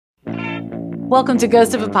Welcome to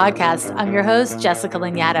Ghost of a Podcast. I'm your host, Jessica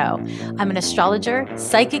Lanyadoo. I'm an astrologer,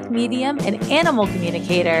 psychic medium, and animal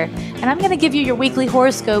communicator, and I'm going to give you your weekly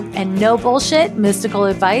horoscope and no bullshit mystical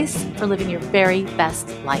advice for living your very best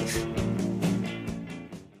life.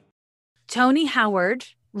 Tony Howard,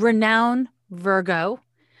 renowned Virgo,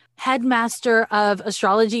 headmaster of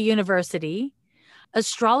Astrology University,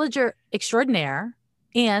 astrologer extraordinaire,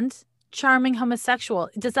 and charming homosexual.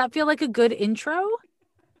 Does that feel like a good intro?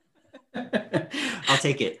 I'll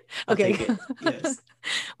take it. Okay. Take it. Yes.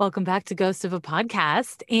 Welcome back to Ghost of a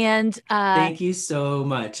Podcast. And thank you so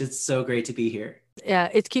much. It's so great to be here.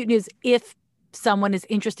 It's cute news. If someone is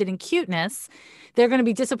interested in cuteness, they're going to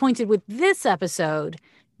be disappointed with this episode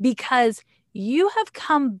because you have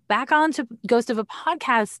come back on to Ghost of a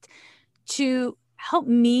Podcast to help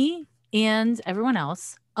me and everyone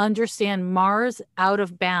else understand Mars out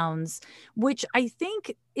of bounds, which I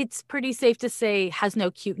think it's pretty safe to say has no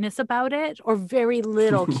cuteness about it or very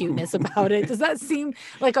little cuteness about it. Does that seem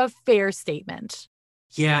like a fair statement?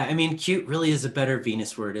 Yeah, I mean, cute really is a better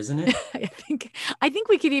Venus word, isn't it? I think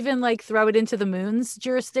we could even like throw it into the moon's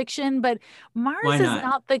jurisdiction, but Mars is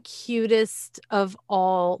not the cutest of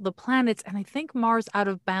all the planets. And I think Mars out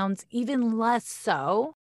of bounds even less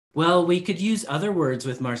so. Well, we could use other words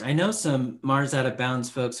with Mars. I know some Mars out of bounds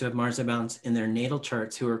folks who have Mars out of bounds in their natal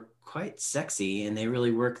charts who are quite sexy and they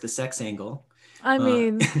really work the sex angle. I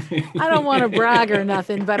mean, I don't want to brag or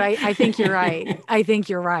nothing, but I think you're right. I think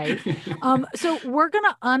you're right. So we're going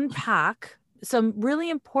to unpack some really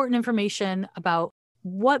important information about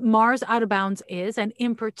what Mars out of bounds is, and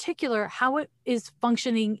in particular, how it is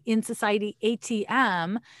functioning in society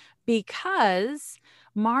ATM, because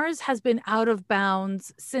Mars has been out of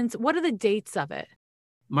bounds since, what are the dates of it?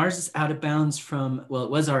 Mars is out of bounds from, well, it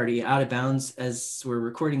was already out of bounds as we're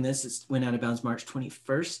recording this. It went out of bounds March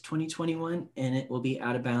 21st, 2021, and it will be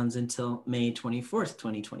out of bounds until May 24th,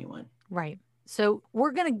 2021. Right. So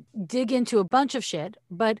we're going to dig into a bunch of shit,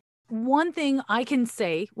 but one thing I can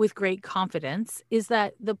say with great confidence is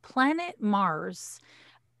that the planet Mars,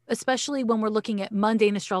 especially when we're looking at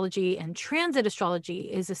mundane astrology and transit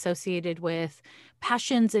astrology, is associated with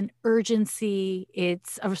passions and urgency.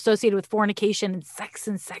 It's associated with fornication and sex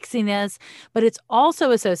and sexiness, but it's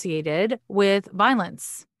also associated with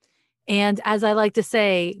violence. And as I like to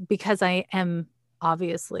say, because I am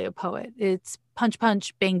obviously a poet, it's punch,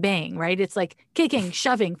 punch, bang, bang, right? It's like kicking,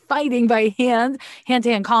 shoving, fighting by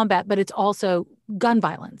hand-to-hand combat, but it's also gun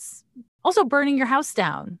violence. Also burning your house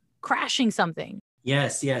down, crashing something.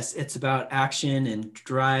 Yes. It's about action and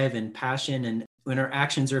drive and passion. And when our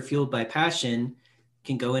actions are fueled by passion, it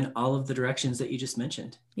can go in all of the directions that you just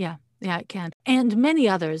mentioned. Yeah, it can. And many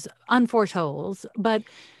others unforetold, but...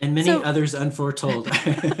 And many others unforetold.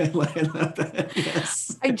 I love that.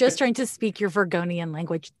 Yes. I'm just trying to speak your Virgonian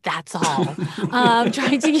language. That's all. I'm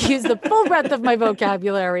trying to use the full breadth of my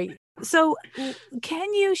vocabulary. So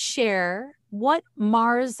can you share what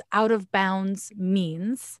Mars out of bounds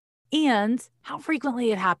means and how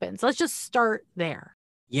frequently it happens? Let's just start there.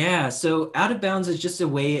 Yeah, so out of bounds is just a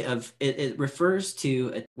way of, it refers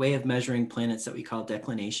to a way of measuring planets that we call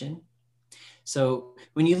declination. So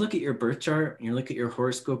when you look at your birth chart and you look at your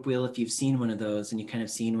horoscope wheel, if you've seen one of those and you kind of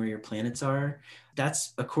seen where your planets are,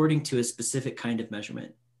 that's according to a specific kind of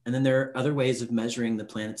measurement. And then there are other ways of measuring the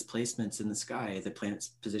planets' placements in the sky, the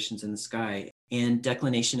planets' positions in the sky. And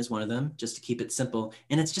declination is one of them, just to keep it simple.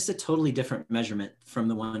 And it's just a totally different measurement from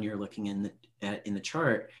the one you're looking at in the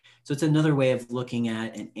chart. So it's another way of looking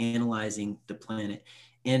at and analyzing the planet.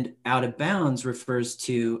 And out of bounds refers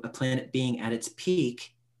to a planet being at its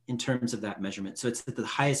peak in terms of that measurement. So it's at the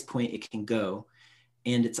highest point it can go.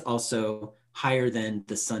 And it's also higher than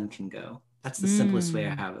the sun can go. That's the simplest way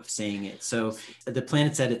I have of saying it. So the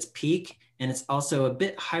planet's at its peak, and it's also a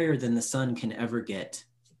bit higher than the sun can ever get.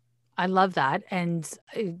 I love that. And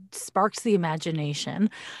it sparks the imagination.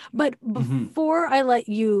 But before I let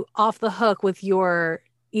you off the hook with your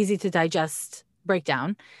easy to digest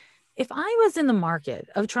breakdown, if I was in the market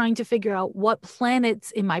of trying to figure out what planets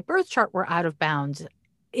in my birth chart were out of bounds,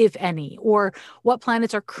 if any, or what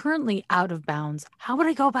planets are currently out of bounds, how would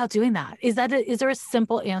I go about doing that? Is there a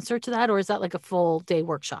simple answer to that, or is that like a full day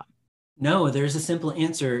workshop? No, there's a simple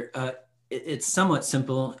answer. It's somewhat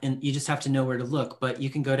simple, and you just have to know where to look. But you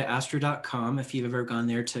can go to astro.com if you've ever gone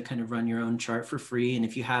there to kind of run your own chart for free. And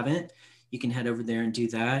if you haven't, you can head over there and do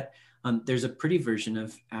that. There's a pretty version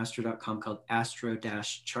of astro.com called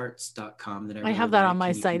astro-charts.com that I have that on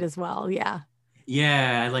my site as well. Yeah.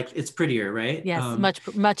 Yeah, I like, it's prettier, right? Yes,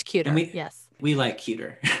 much cuter. Yes. We like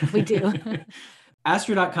cuter. We do.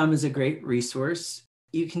 Astro.com is a great resource.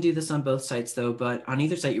 You can do this on both sites though, but on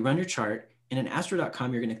either site, you run your chart And in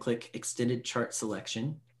astro.com, you're going to click extended chart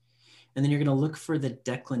selection. And then you're going to look for the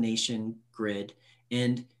declination grid.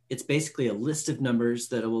 And it's basically a list of numbers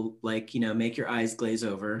that will make your eyes glaze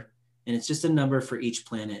over. And it's just a number for each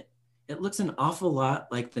planet. It looks an awful lot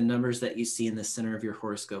like the numbers that you see in the center of your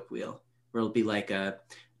horoscope wheel, where it'll be like a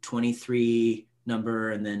 23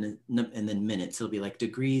 number and then minutes. It'll be like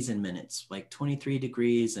degrees and minutes, like 23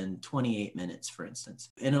 degrees and 28 minutes, for instance.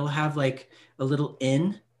 And it'll have like a little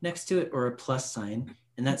N next to it or a plus sign.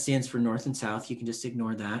 And that stands for north and south. You can just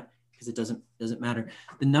ignore that because it doesn't matter.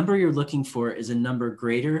 The number you're looking for is a number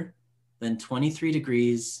greater than 23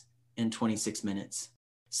 degrees and 26 minutes.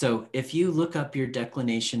 So if you look up your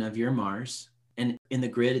declination of your Mars, and in the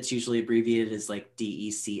grid, it's usually abbreviated as like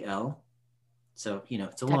DECL. So,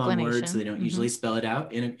 it's a long word, so they don't usually spell it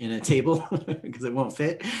out in a table because it won't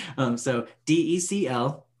fit. So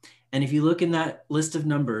DECL. And if you look in that list of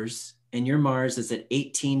numbers and your Mars is at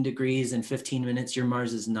 18 degrees and 15 minutes, your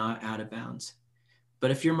Mars is not out of bounds. But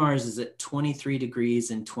if your Mars is at 23 degrees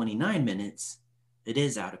and 29 minutes, it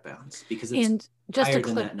is out of bounds because it's higher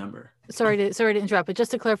than that number. Sorry to interrupt, but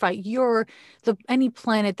just to clarify, any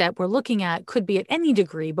planet that we're looking at could be at any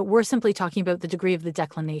degree, but we're simply talking about the degree of the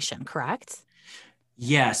declination, correct?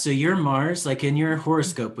 Yeah. So your Mars, like in your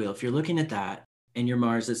horoscope wheel, if you're looking at that and your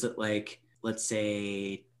Mars is at like, let's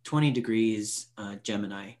say 20 degrees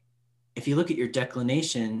Gemini, if you look at your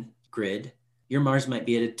declination grid, your Mars might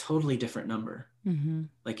be at a totally different number. Mm-hmm.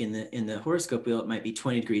 Like in the horoscope wheel, it might be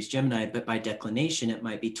 20 degrees Gemini, but by declination, it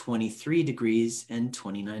might be 23 degrees and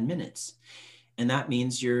 29 minutes. And that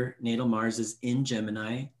means your natal Mars is in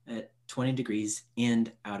Gemini at 20 degrees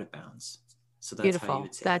and out of bounds. So that's beautiful. How you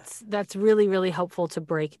would say that's really, really helpful to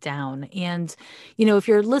break down. And, if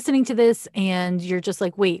you're listening to this and you're just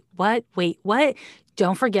like, wait, what?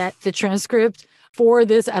 Don't forget the transcript for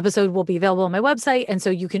this episode will be available on my website. And so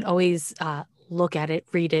you can always look at it,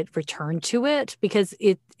 read it, return to it, because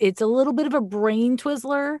it's a little bit of a brain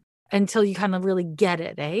twizzler until you kind of really get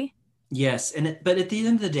it, eh? Yes. But at the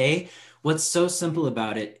end of the day, what's so simple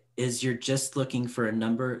about it is you're just looking for a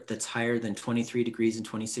number that's higher than 23 degrees and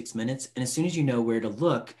 26 minutes. And as soon as you know where to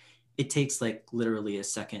look, it takes like literally a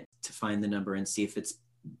second to find the number and see if it's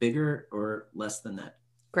bigger or less than that.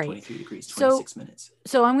 Great. 23 degrees, 26 minutes.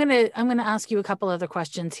 So I'm gonna ask you a couple other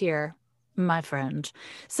questions here, my friend.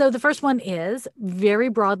 So the first one is, very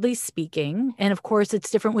broadly speaking, and of course it's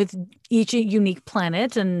different with each unique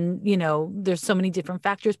planet and, there's so many different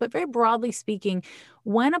factors, but very broadly speaking,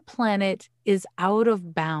 when a planet is out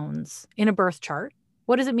of bounds in a birth chart,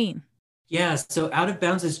 what does it mean? Yeah, so out of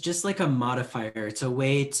bounds is just like a modifier. It's a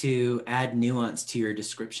way to add nuance to your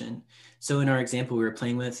description. So in our example we were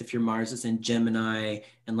playing with, if your Mars is in Gemini,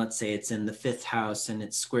 and let's say it's in the 5th house and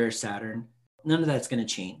it's square Saturn, none of that's going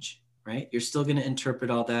to change, right? You're still going to interpret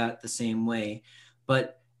all that the same way.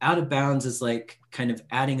 But out of bounds is like kind of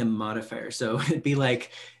adding a modifier. So it'd be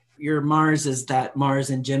like your Mars is that Mars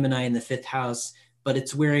in Gemini in the 5th house, but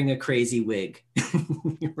it's wearing a crazy wig,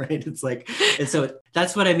 right? It's like, and so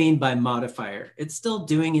that's what I mean by modifier. It's still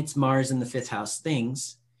doing its Mars in the 5th house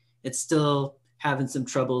things. It's still having some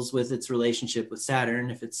troubles with its relationship with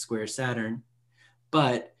Saturn, if it's square Saturn,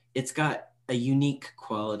 but it's got a unique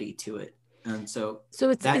quality to it. And so is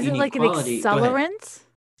it like quality, an accelerant?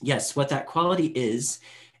 Yes. What that quality is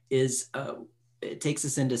it takes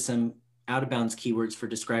us into some out of bounds keywords for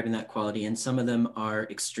describing that quality. And some of them are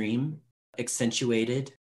extreme,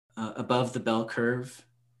 accentuated, above the bell curve,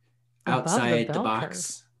 outside the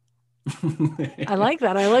box. I like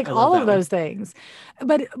that. I like all of those things.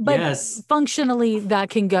 But yes, functionally that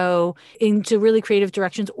can go into really creative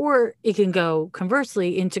directions, or it can go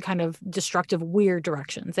conversely into kind of destructive, weird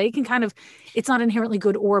directions. It's not inherently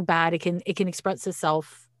good or bad. It can express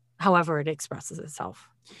itself however it expresses itself.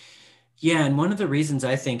 Yeah, and one of the reasons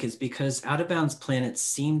I think is because out of bounds planets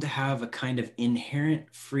seem to have a kind of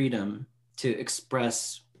inherent freedom to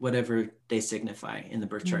express whatever they signify in the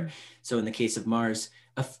birth chart. So in the case of Mars,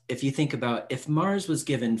 if you think about if Mars was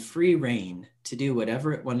given free reign to do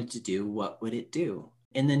whatever it wanted to do, what would it do?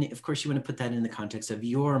 And then, of course, you want to put that in the context of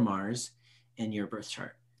your Mars and your birth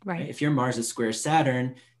chart. Right. If your Mars is square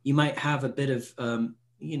Saturn, you might have a bit of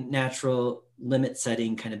natural limit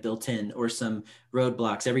setting kind of built in, or some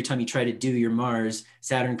roadblocks. Every time you try to do your Mars,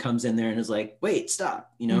 Saturn comes in there and is like, wait,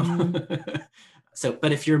 stop, So,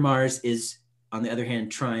 but if your Mars is, on the other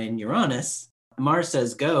hand, trine Uranus, Mars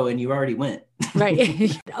says go and you already went.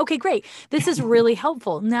 Right. Okay, great. This is really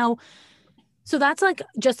helpful. Now, so that's like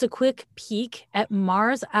just a quick peek at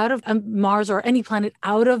Mars Mars or any planet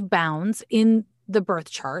out of bounds in the birth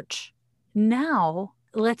chart. Now,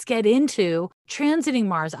 let's get into transiting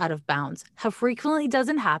Mars out of bounds. How frequently does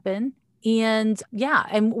it happen? And yeah,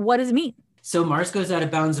 and what does it mean? So Mars goes out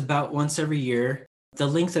of bounds about once every year. The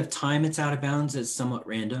length of time it's out of bounds is somewhat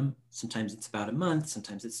random. Sometimes it's about a month,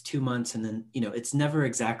 sometimes it's 2 months, and then, it's never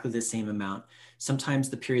exactly the same amount. Sometimes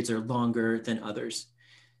the periods are longer than others.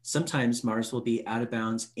 Sometimes Mars will be out of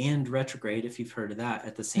bounds and retrograde, if you've heard of that,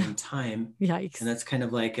 at the same time. Yikes. And that's kind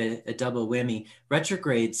of like a double whammy.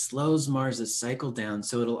 Retrograde slows Mars's cycle down.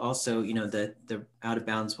 So it'll also, the out of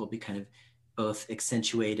bounds will be kind of both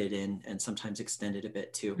accentuated and sometimes extended a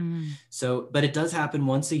bit too. So, but it does happen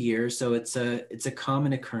once a year. So it's a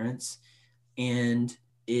common occurrence, and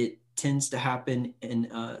it tends to happen in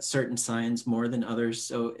certain signs more than others.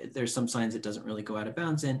 So there's some signs it doesn't really go out of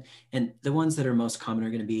bounds in. And the ones that are most common are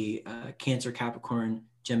going to be Cancer, Capricorn,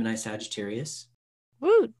 Gemini, Sagittarius.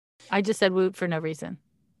 Woot. I just said woot for no reason.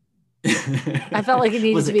 I felt like it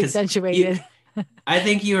needed to be accentuated. I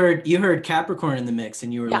think you heard Capricorn in the mix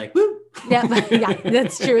and you were like, woo. Yeah,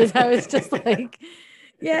 that's true. I was just like,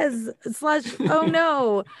 yes, / oh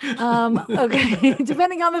no. Okay,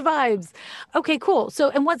 depending on the vibes. Okay, cool. So,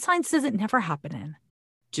 and what signs does it never happen in?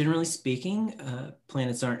 Generally speaking,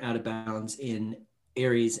 planets aren't out of bounds in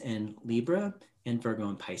Aries and Libra and Virgo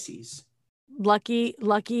and Pisces. Lucky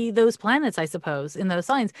those planets, I suppose, in those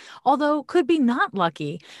signs. Although could be not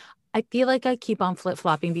lucky. I feel like I keep on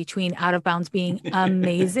flip-flopping between out of bounds being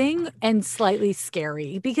amazing and slightly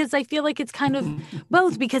scary, because I feel like it's kind of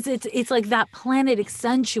both, because it's like that planet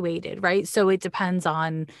accentuated, right? So it depends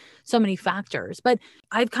on so many factors, but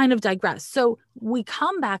I've kind of digressed. So we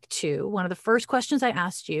come back to one of the first questions I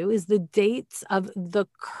asked you is the dates of the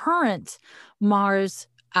current Mars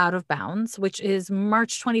out of bounds, which is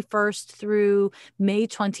March 21st through May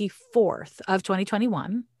 24th of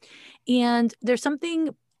 2021. And there's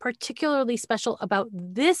something particularly special about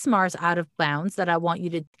this Mars out of bounds that I want you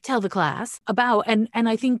to tell the class about. And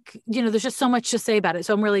I think, there's just so much to say about it.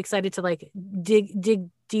 So I'm really excited to dig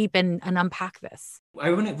deep and unpack this. I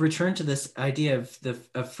want to return to this idea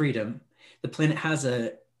of freedom. The planet has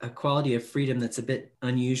a quality of freedom that's a bit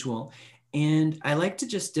unusual. And I like to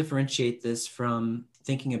just differentiate this from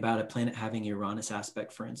thinking about a planet having Uranus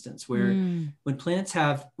aspect, for instance, where when planets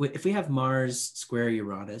if we have Mars square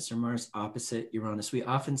Uranus or Mars opposite Uranus, we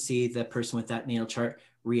often see the person with that natal chart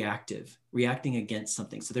reacting against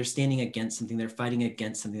something. So they're standing against something, they're fighting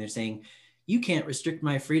against something. They're saying, you can't restrict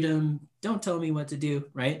my freedom, don't tell me what to do,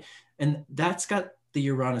 right? And that's got the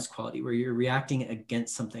Uranus quality where you're reacting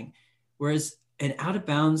against something. Whereas an out of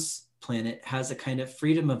bounds planet has a kind of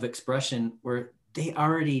freedom of expression where they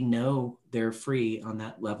already know they're free on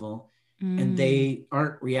that level and they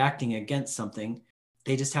aren't reacting against something.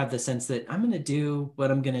 They just have the sense that I'm going to do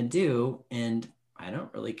what I'm going to do. And I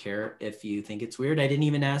don't really care if you think it's weird. I didn't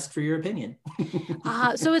even ask for your opinion.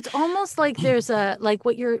 So it's almost like there's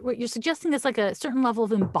what you're suggesting is like a certain level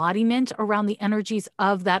of embodiment around the energies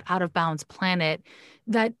of that out of bounds planet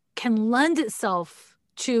that can lend itself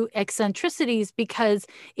to eccentricities because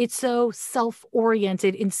it's so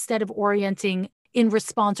self-oriented instead of orienting in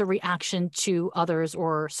response or reaction to others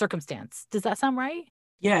or circumstance. Does that sound right?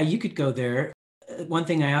 Yeah, you could go there. One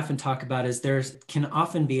thing I often talk about is there can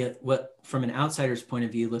often be what, from an outsider's point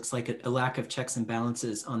of view, looks like a lack of checks and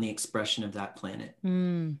balances on the expression of that planet.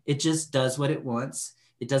 It just does what it wants.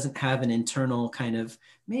 It doesn't have an internal kind of,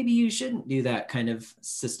 maybe you shouldn't do that kind of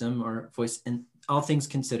system or voice. And all things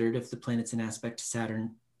considered, if the planet's an aspect to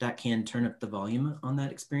Saturn, that can turn up the volume on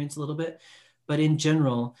that experience a little bit. But in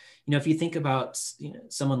general, if you think about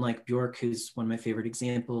someone like Bjork, who's one of my favorite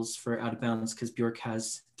examples for out of bounds, because Bjork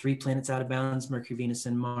has 3 planets out of bounds, Mercury, Venus,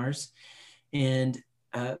 and Mars. And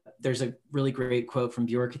there's a really great quote from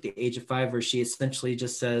Bjork at the age of 5, where she essentially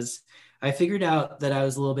just says, I figured out that I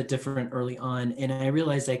was a little bit different early on, and I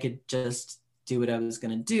realized I could just do what I was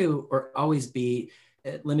going to do or always be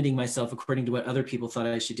limiting myself according to what other people thought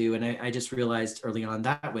I should do. And I just realized early on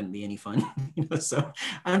that wouldn't be any fun, so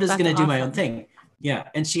I'm just going to do my own thing. Yeah.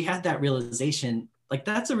 And she had that realization, like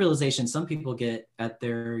that's a realization some people get at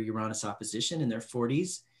their Uranus opposition in their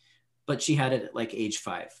 40s, but she had it at like age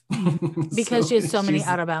 5. Because she has so many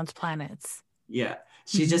out of bounds planets. Yeah.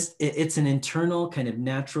 She just, it's an internal kind of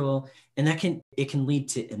natural, and it can lead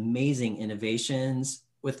to amazing innovations.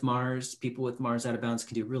 With Mars, people with Mars out of bounds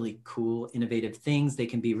can do really cool, innovative things. They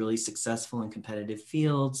can be really successful in competitive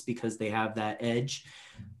fields because they have that edge,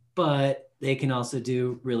 but they can also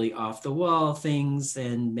do really off the wall things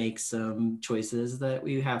and make some choices that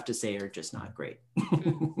we have to say are just not great.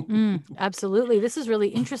 Absolutely. This is really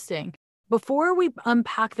interesting. Before we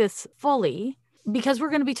unpack this fully, because we're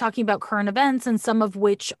going to be talking about current events and some of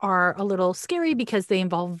which are a little scary because they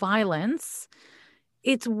involve violence,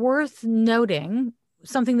 it's worth noting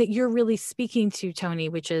something that you're really speaking to, Tony,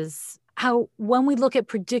 which is how when we look at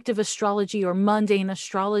predictive astrology or mundane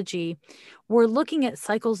astrology, we're looking at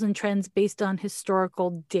cycles and trends based on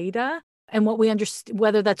historical data and what we understand,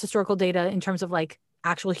 whether that's historical data in terms of like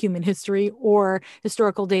actual human history or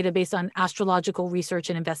historical data based on astrological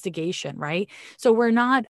research and investigation, right? So we're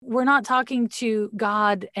not talking to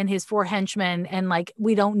God and his four henchmen and like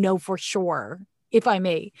we don't know for sure, if I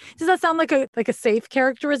may. Does that sound like a safe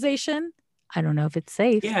characterization? I don't know if it's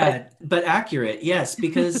safe, Yeah, but accurate, yes,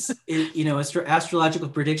 because astrological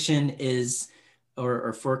prediction is,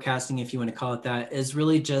 or forecasting, if you want to call it that, is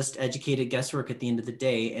really just educated guesswork at the end of the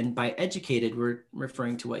day. And by educated, we're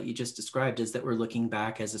referring to what you just described, is that we're looking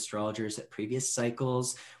back as astrologers at previous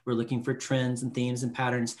cycles. We're looking for trends and themes and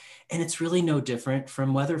patterns. And it's really no different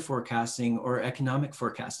from weather forecasting or economic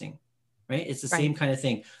forecasting, right? It's the right? same kind of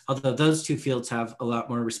thing. Although those two fields have a lot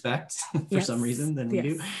more respect for Yes. some reason than we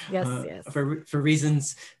do. Yes. For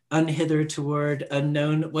reasons unhither toward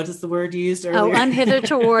unknown. What is the word you used earlier? Oh, unhither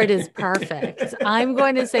toward is perfect. I'm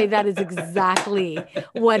going to say that is exactly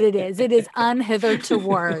what it is. It is unhither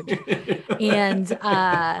toward. And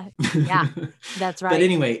yeah, that's right. But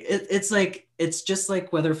anyway, it's just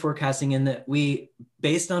like weather forecasting in that we,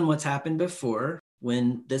 based on what's happened before,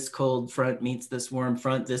 when this cold front meets this warm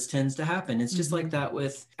front, this tends to happen. It's just like that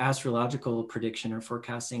with astrological prediction or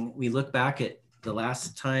forecasting. We look back at the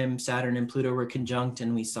last time Saturn and Pluto were conjunct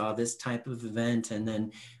and we saw this type of event, and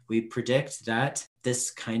then we predict that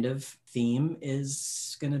this kind of theme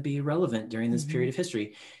is going to be relevant during this period of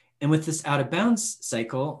history. And with this out of bounds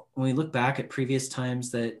cycle, when we look back at previous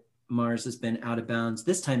times that Mars has been out of bounds,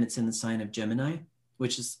 this time it's in the sign of Gemini,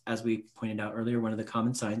 which is, as we pointed out earlier, one of the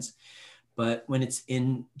common signs. But when it's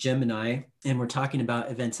in Gemini, and we're talking about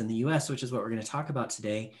events in the US, which is what we're going to talk about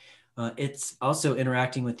today, it's also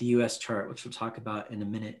interacting with the US chart, which we'll talk about in a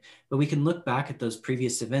minute. But we can look back at those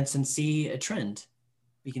previous events and see a trend.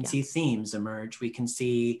 We can see themes emerge. We can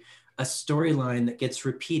see a storyline that gets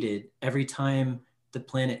repeated every time the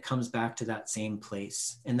planet comes back to that same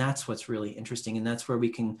place. And that's what's really interesting. And that's where we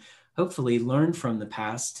can hopefully learn from the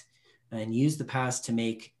past and use the past to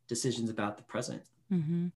make decisions about the present.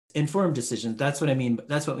 Informed decisions. That's what I mean.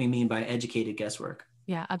 That's what we mean by educated guesswork.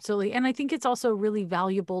 Yeah, absolutely. And I think it's also a really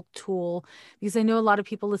valuable tool because I know a lot of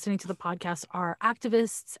people listening to the podcast are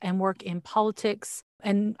activists and work in politics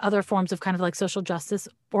and other forms of kind of like social justice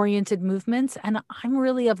oriented movements. And I'm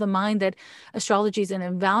really of the mind that astrology is an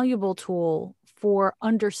invaluable tool for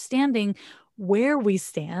understanding where we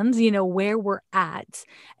stand, where we're at,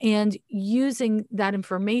 and using that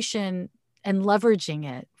information and leveraging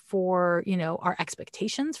it for, our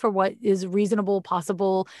expectations for what is reasonable,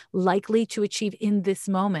 possible, likely to achieve in this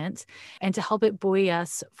moment, and to help it buoy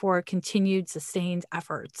us for continued sustained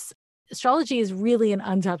efforts. Astrology is really an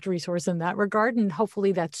untapped resource in that regard, and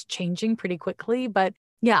hopefully that's changing pretty quickly. But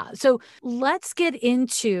yeah, so let's get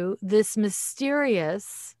into this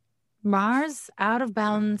mysterious Mars out of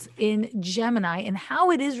bounds in Gemini and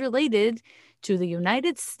how it is related to the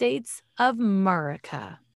United States of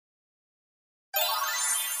America.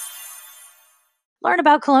 Learn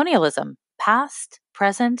about colonialism, past,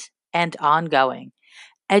 present, and ongoing.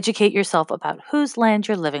 Educate yourself about whose land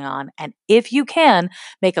you're living on, and if you can,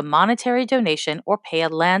 make a monetary donation or pay a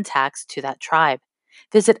land tax to that tribe.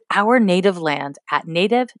 Visit Our Native Land at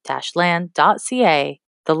native-land.ca.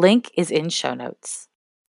 The link is in show notes.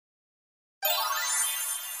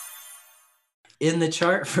 In the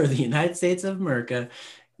chart for the United States of America,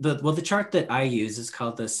 the chart that I use is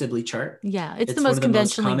called the Sibley chart. Yeah, it's the most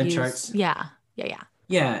conventionally used. Charts. Yeah.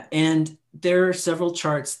 Yeah, and there are several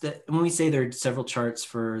charts that, when we say there are several charts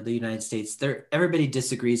for the United States, everybody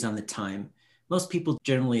disagrees on the time. Most people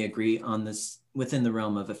generally agree on this within the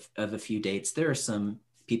realm of a few dates. There are some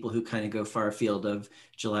people who kind of go far afield of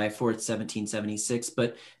July 4th, 1776,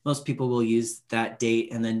 but most people will use that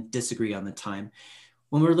date and then disagree on the time.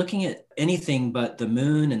 When we're looking at anything but the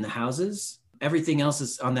moon and the houses, everything else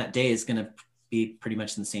is on that day is going to be pretty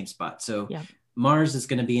much in the same spot. So Mars is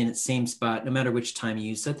going to be in its same spot no matter which time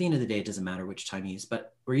you use. So at the end of the day, it doesn't matter which time you use,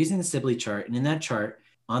 but we're using the Sibley chart. And in that chart,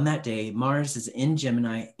 on that day, Mars is in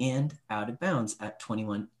Gemini and out of bounds at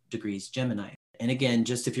 21 degrees Gemini. And again,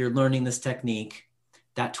 just if you're learning this technique,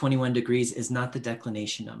 that 21 degrees is not the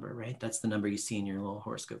declination number, right? That's the number you see in your little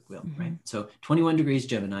horoscope wheel, right? So 21 degrees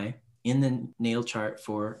Gemini in the natal chart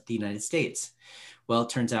for the United States. Well, it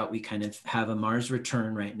turns out we kind of have a Mars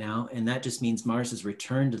return right now, and that just means Mars has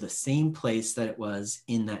returned to the same place that it was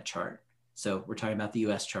in that chart. So we're talking about the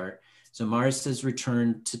US chart. So Mars has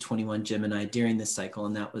returned to 21 Gemini during this cycle,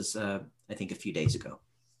 and that was, I think, a few days ago.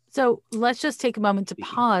 So let's just take a moment to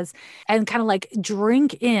pause and kind of like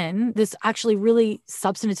drink in this actually really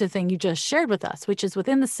substantive thing you just shared with us, which is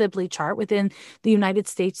within the Sibley chart, within the United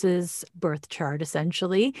States' birth chart,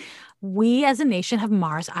 essentially. We as a nation have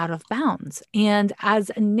Mars out of bounds. And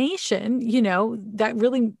as a nation,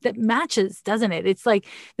 that matches, doesn't it? It's like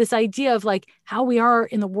this idea of like how we are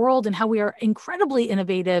in the world and how we are incredibly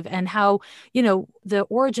innovative and how, the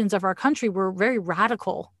origins of our country were very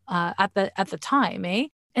radical at the time, eh?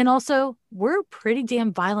 And also, we're a pretty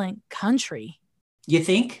damn violent country. You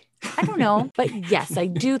think? I don't know, but yes, I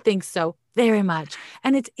do think so very much.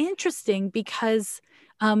 And it's interesting because,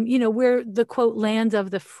 we're the quote land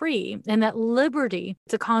of the free, and that liberty,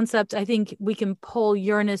 it's a concept. I think we can pull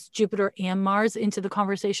Uranus, Jupiter, and Mars into the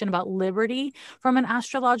conversation about liberty from an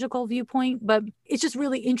astrological viewpoint. But it's just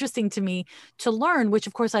really interesting to me to learn, which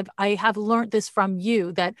of course I have learned this from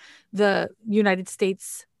you, that the United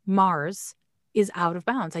States Mars is out of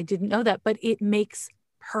bounds. I didn't know that, but it makes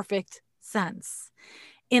perfect sense.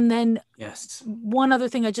 And then yes, one other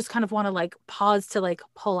thing I just kind of want to like pause to like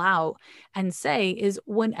pull out and say is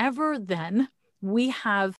whenever then we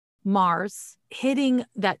have Mars hitting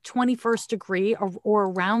that 21st degree or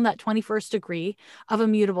around that 21st degree of a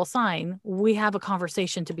mutable sign, we have a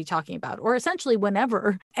conversation to be talking about. Or essentially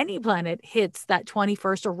whenever any planet hits that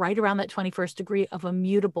 21st or right around that 21st degree of a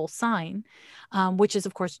mutable sign, which is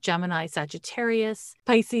of course Gemini, Sagittarius,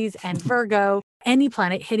 Pisces, and Virgo, any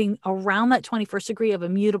planet hitting around that 21st degree of a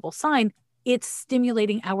mutable sign, it's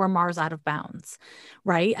stimulating our Mars out of bounds,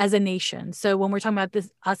 right? As a nation. So when we're talking about this,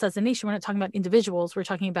 us as a nation, we're not talking about individuals. We're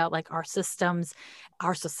talking about like our systems,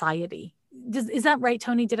 our society. Is that right,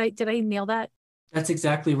 Tony? Did I nail that? That's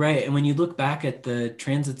exactly right. And when you look back at the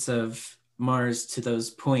transits of Mars to those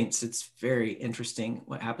points, it's very interesting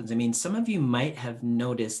what happens. I mean, some of you might have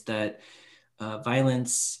noticed that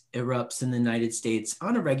violence erupts in the United States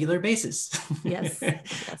on a regular basis. Yes.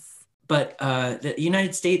 Yes. But the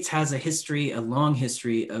United States has a long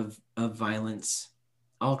history of violence,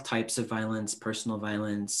 all types of violence, personal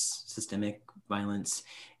violence, systemic violence.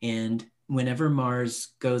 And whenever Mars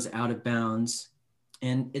goes out of bounds,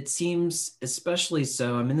 and it seems especially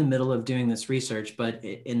so, I'm in the middle of doing this research, but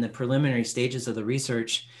in the preliminary stages of the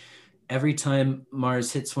research, every time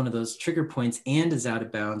Mars hits one of those trigger points and is out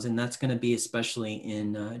of bounds, and that's going to be especially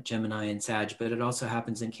in Gemini and Sag, but it also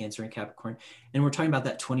happens in Cancer and Capricorn. And we're talking about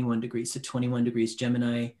that 21 degrees. So 21 degrees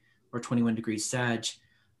Gemini or 21 degrees Sag,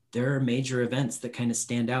 there are major events that kind of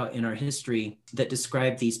stand out in our history that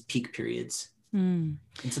describe these peak periods. And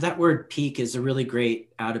so that word peak is a really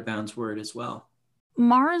great out of bounds word as well.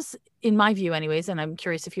 Mars, in my view anyways, and I'm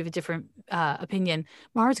curious if you have a different opinion,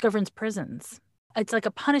 Mars governs prisons. It's like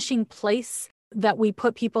a punishing place that we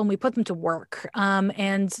put people and we put them to work.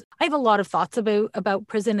 And I have a lot of thoughts about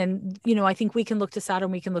prison. And, I think we can look to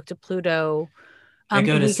Saturn, we can look to Pluto. I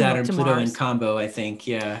go to Saturn, Pluto in combo, I think.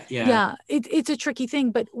 Yeah. Yeah, it's a tricky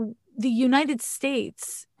thing. But the United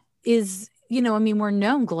States is, we're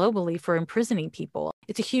known globally for imprisoning people.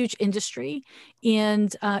 It's a huge industry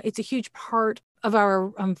and it's a huge part of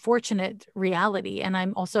our unfortunate reality. And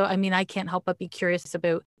I can't help but be curious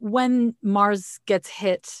about when Mars gets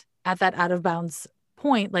hit at that out of bounds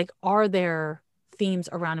point, like, are there themes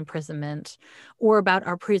around imprisonment or about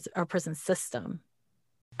our prison system?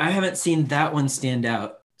 I haven't seen that one stand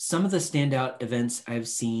out. Some of the standout events I've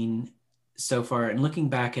seen so far, and looking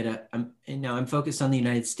back at it, I'm focused on the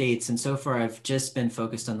United States, and so far I've just been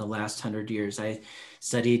focused on the last 100 years. I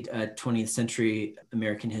studied 20th century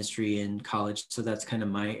American history in college, so that's kind of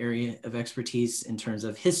my area of expertise in terms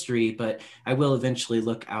of history, but I will eventually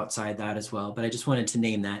look outside that as well. But I just wanted to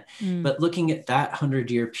name that. But looking at that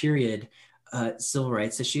 100-year period, civil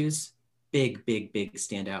rights issues, big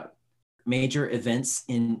standout. Major events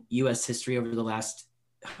in US history over the last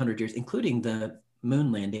 100 years, including the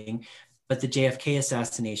moon landing, but the JFK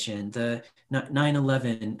assassination, the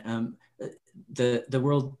 9/11, the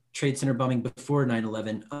World Trade Center bombing before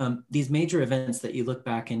 9/11, these major events that you look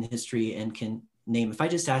back in history and can name. If I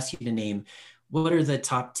just ask you to name, what are the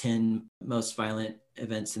top 10 most violent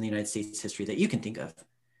events in the United States history that you can think of?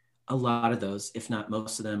 A lot of those, if not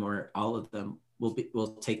most of them or all of them,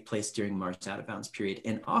 will take place during Mars out of bounds period.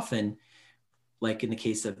 And often, like in the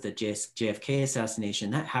case of the JFK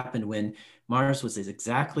assassination, that happened when Mars was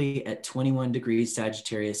exactly at 21 degrees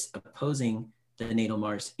Sagittarius, opposing the natal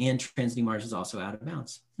Mars, and transiting Mars is also out of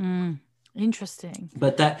bounds. Interesting.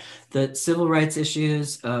 But the civil rights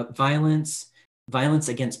issues, violence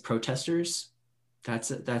against protesters, that's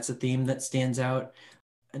a theme that stands out.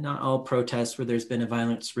 And not all protests where there's been a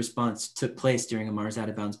violent response took place during a Mars out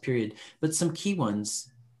of bounds period, but some key ones,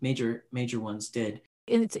 major ones did.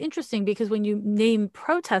 and it's interesting because when you name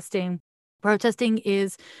protesting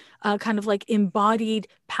is kind of like embodied,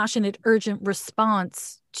 passionate, urgent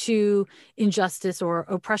response to injustice or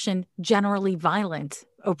oppression, generally violent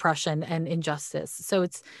oppression and injustice. So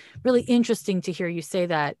it's really interesting to hear you say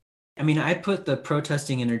that. I mean, I put the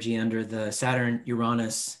protesting energy under the Saturn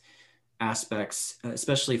Uranus aspects,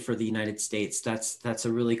 especially for the United States. That's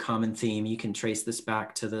a really common theme. You can trace this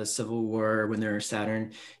back to the Civil War when there are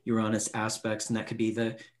Saturn Uranus aspects, and that could be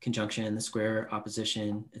the conjunction, the square,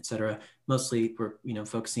 opposition, etc. Mostly we're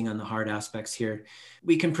focusing on the hard aspects here.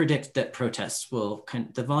 We can predict that protests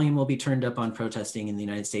the volume will be turned up on protesting in the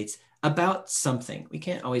United States about something. We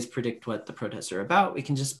can't always predict what the protests are about. We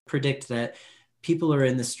can just predict that people are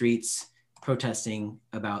in the streets protesting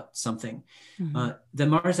about something. Mm-hmm. The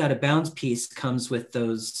Mars Out of Bounds piece comes with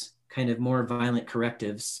those kind of more violent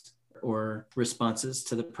correctives or responses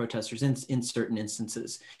to the protesters in certain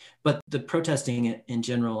instances. But the protesting in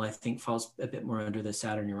general, I think, falls a bit more under the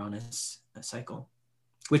Saturn-Uranus cycle,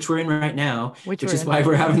 which we're in right now, which is why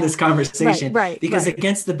we're having this conversation. Right. Because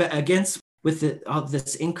with all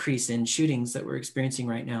this increase in shootings that we're experiencing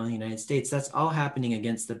right now in the United States, that's all happening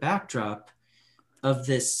against the backdrop of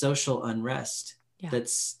this social unrest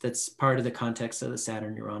that's part of the context of the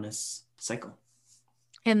Saturn-Uranus cycle.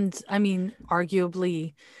 And I mean,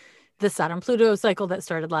 arguably, the Saturn-Pluto cycle that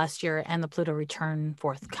started last year and the Pluto return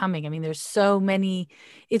forthcoming. I mean, there's so many.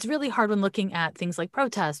 It's really hard when looking at things like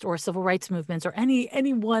protest or civil rights movements or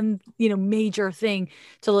any one major thing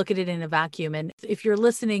to look at it in a vacuum. And if you're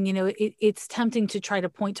listening, it's tempting to try to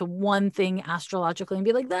point to one thing astrologically and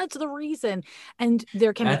be like, that's the reason. And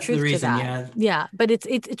there can be truth to that. Yeah, but it's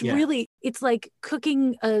really, it's like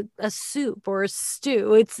cooking a soup or a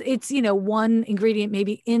stew. It's one ingredient may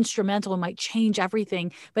be instrumental and might change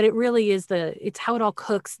everything, but it really is it's how it all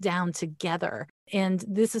cooks down together. And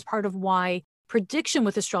this is part of why prediction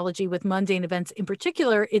with astrology, with mundane events in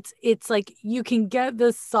particular, it's like you can get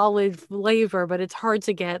this solid flavor, but it's hard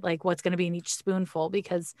to get like what's going to be in each spoonful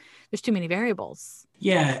because there's too many variables.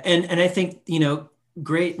 Yeah. And I think,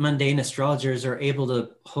 great mundane astrologers are able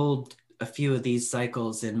to hold a few of these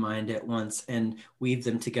cycles in mind at once and weave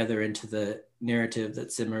them together into the narrative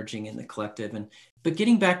that's emerging in the collective. But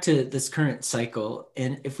getting back to this current cycle,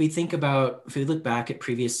 and if we look back at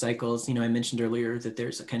previous cycles, I mentioned earlier that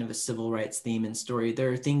there's a kind of a civil rights theme and story.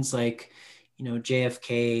 There are things like,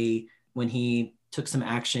 JFK, when he took some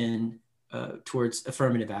action towards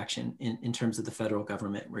affirmative action in terms of the federal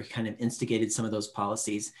government, where he kind of instigated some of those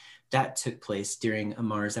policies. That took place during a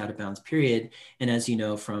Mars out of bounds period. And as you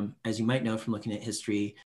might know from looking at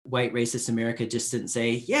history, white racist America just didn't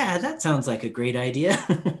say, yeah, that sounds like a great idea.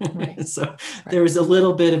 Right. So there was a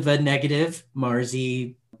little bit of a negative,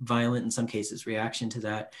 Marsy, violent in some cases, reaction to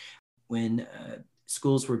that when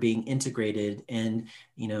schools were being integrated. And,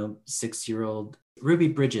 6-year-old Ruby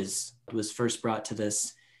Bridges was first brought to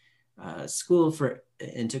this school for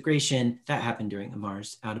integration. That happened during the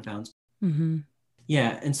Mars out of bounds. Mm-hmm.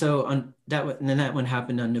 Yeah, and so that one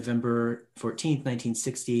happened on November 14th,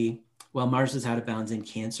 1960, while Mars was out of bounds in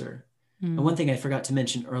Cancer. Mm. And one thing I forgot to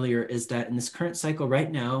mention earlier is that in this current cycle right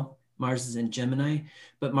now, Mars is in Gemini,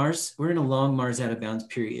 but we're in a long Mars out of bounds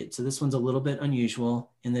period. So this one's a little bit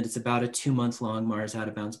unusual in that it's about a 2-month long Mars out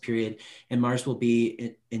of bounds period. And Mars will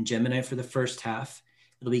be in Gemini for the first half.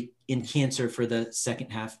 It'll be in Cancer for the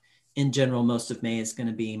second half. In general, most of May is going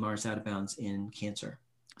to be Mars out of bounds in Cancer.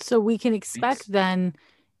 So we can expect then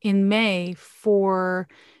in May for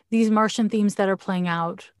these Martian themes that are playing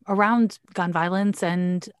out around gun violence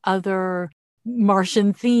and other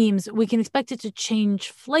Martian themes, we can expect it to change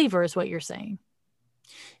flavor, is what you're saying.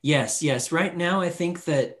 Yes. Right now, I think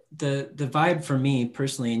that the vibe for me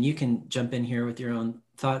personally, and you can jump in here with your own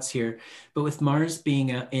thoughts here, but with Mars being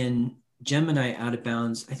in Gemini out of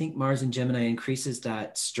bounds, I think Mars in Gemini increases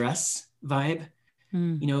that stress vibe.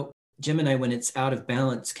 Gemini, when it's out of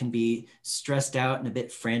balance, can be stressed out and a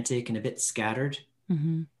bit frantic and a bit scattered.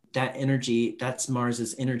 Mm-hmm. That energy, that's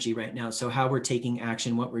Mars's energy right now. So how we're taking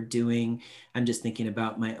action, what we're doing, I'm just thinking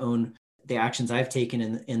about the actions I've taken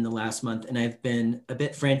in the last month, and I've been a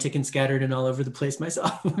bit frantic and scattered and all over the place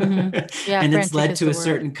myself. Mm-hmm. Yeah, and it's led to a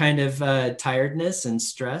certain kind of tiredness and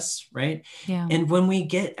stress, right? Yeah. And when we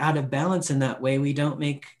get out of balance in that way, we don't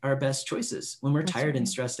make our best choices. When we're tired and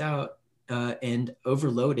stressed out, and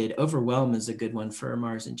overloaded, overwhelm is a good one for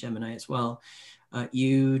Mars and Gemini as well.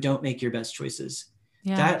 You don't make your best choices.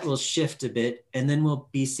 Yeah. That will shift a bit. And then we'll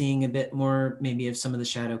be seeing a bit more maybe of some of the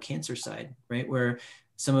shadow Cancer side, right? Where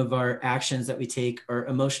some of our actions that we take are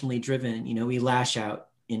emotionally driven. We lash out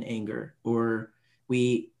in anger, or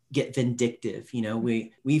we get vindictive.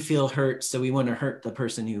 We feel hurt, so we want to hurt the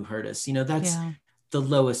person who hurt us. the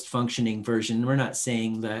lowest functioning version. We're not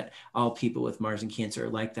saying that all people with Mars and Cancer are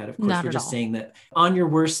like that. Of course, Not we're at just all. saying that on your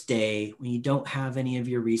worst day, when you don't have any of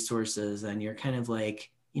your resources and you're kind of like,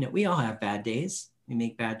 we all have bad days. We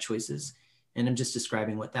make bad choices. And I'm just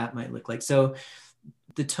describing what that might look like. So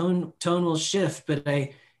the tone will shift, but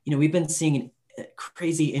we've been seeing a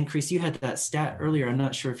crazy increase. You had that stat earlier. I'm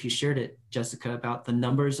not sure if you shared it, Jessica, about the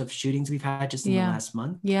numbers of shootings we've had just in the last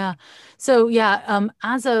month. Yeah. So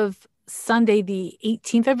as of Sunday, the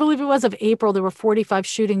 18th, I believe it was, of April, there were 45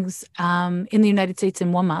 shootings in the United States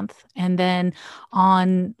in 1 month. And then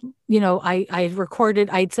on, I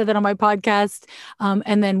had said that on my podcast,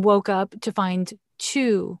 and then woke up to find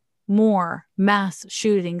 2 more mass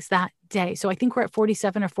shootings that day. So I think we're at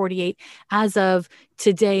 47 or 48 as of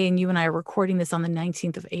today. And you and I are recording this on the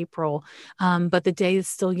 19th of April. But the day is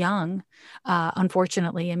still young,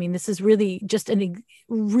 unfortunately. I mean, this is really just a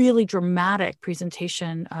really dramatic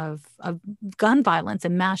presentation of gun violence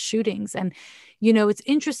and mass shootings. And, it's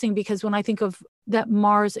interesting because when I think of that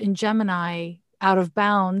Mars and Gemini out of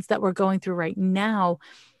bounds that we're going through right now,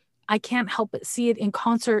 I can't help but see it in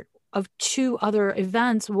concert of 2 other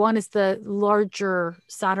events. One is the larger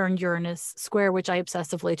Saturn-Uranus square, which I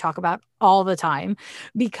obsessively talk about all the time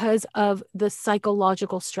because of the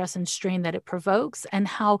psychological stress and strain that it provokes, and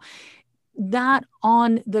how that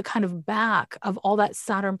on the kind of back of all that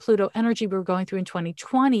Saturn-Pluto energy we were going through in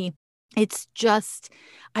 2020, it's just,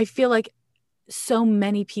 I feel like so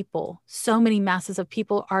many people, so many masses of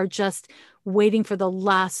people are just waiting for the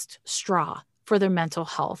last straw for their mental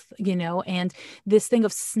health, and this thing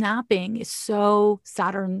of snapping is so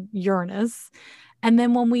Saturn Uranus. And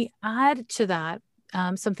then when we add to that,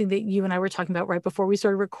 something that you and I were talking about right before we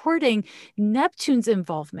started recording, Neptune's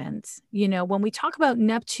involvement. When we talk about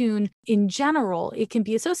Neptune in general, it can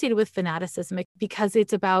be associated with fanaticism because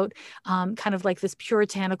it's about kind of like this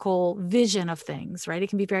puritanical vision of things, right? It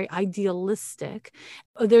can be very idealistic.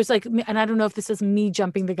 There's and I don't know if this is me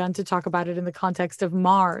jumping the gun to talk about it in the context of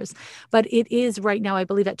Mars, but it is right now, I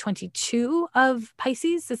believe, at 22 of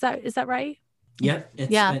Pisces. Is that right? Yep.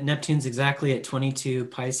 Neptune's exactly at 22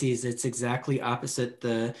 Pisces. It's exactly opposite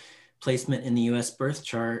the placement in the US birth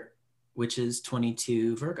chart, which is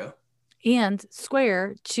 22 Virgo. And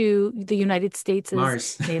square to the United States'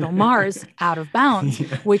 Mars. natal Mars out of bounds,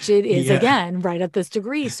 which it is again right at this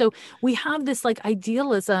degree. So we have this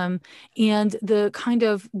idealism and the kind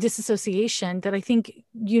of disassociation that I think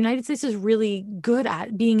United States is really good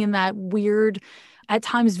at, being in that weird, at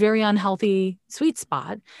times very unhealthy sweet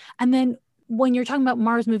spot. And then when you're talking about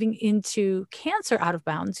Mars moving into Cancer out of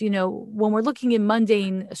bounds, when we're looking in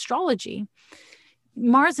mundane astrology,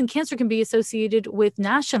 Mars and Cancer can be associated with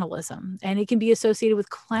nationalism, and it can be associated with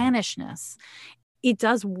clannishness. It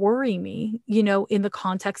does worry me, in the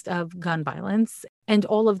context of gun violence and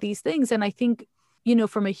all of these things. And I think,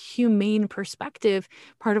 from a humane perspective,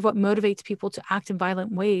 part of what motivates people to act in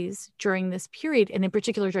violent ways during this period, and in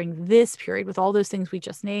particular during this period with all those things we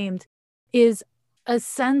just named, is a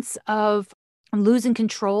sense of losing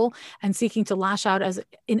control and seeking to lash out as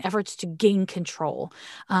in efforts to gain control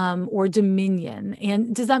or dominion.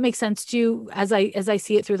 And does that make sense to you as I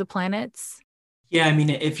see it through the planets? Yeah, I mean,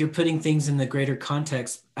 if you're putting things in the greater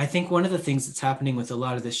context, I think one of the things that's happening with a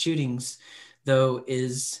lot of the shootings, though,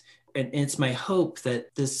 is, and it's my hope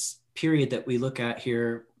that this period that we look at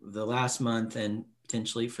here, the last month and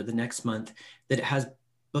potentially for the next month, that it has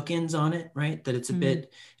bookends on it, right? That it's a bit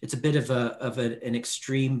of an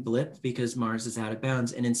extreme blip because Mars is out of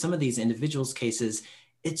bounds. And in some of these individuals' cases,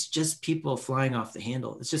 it's just people flying off the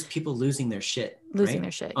handle. It's just people losing their shit.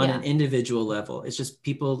 On an individual level. It's just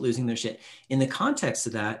people losing their shit. In the context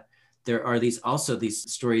of that, there are these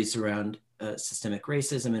stories around systemic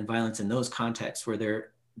racism and violence in those contexts where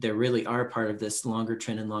there really are part of this longer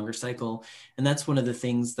trend and longer cycle. And that's one of the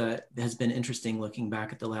things that has been interesting looking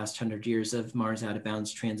back at the last 100 years of Mars out of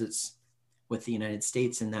bounds transits with the United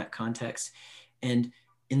States in that context. And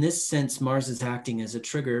in this sense, Mars is acting as a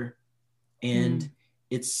trigger, and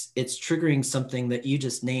it's triggering something that you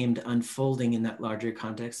just named unfolding in that larger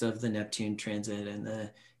context of the Neptune transit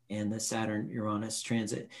and the Saturn-Uranus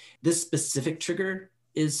transit. This specific trigger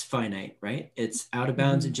is finite, right? It's out of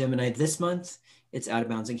bounds in Gemini this month. It's out of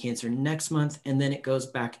bounds in Cancer next month, and then it goes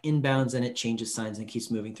back in bounds and it changes signs and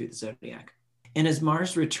keeps moving through the zodiac. And as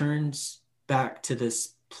Mars returns back to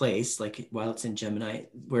this place, like while it's in Gemini,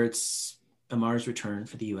 where it's a Mars return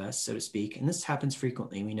for the US, so to speak, and this happens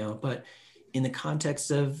frequently, we know, but in the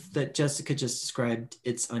context of that Jessica just described,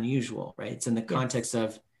 it's unusual, right? It's in the context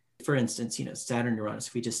of, for instance, Saturn, Uranus,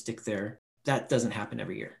 if we just stick there, that doesn't happen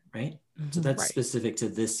every year, right? So that's specific to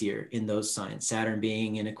this year in those signs. Saturn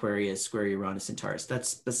being in Aquarius, square Uranus and Taurus. That's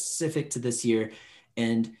specific to this year.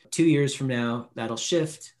 And 2 years from now, that'll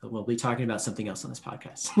shift. We'll be talking about something else on this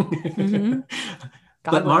podcast.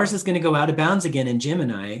 But Mars is going to go out of bounds again in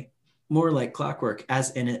Gemini, more like clockwork,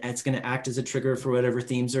 and it's going to act as a trigger for whatever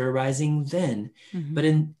themes are arising then. But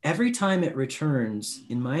in every time it returns,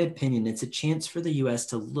 in my opinion, it's a chance for the US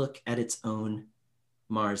to look at its own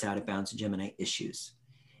Mars out of bounds in Gemini issues.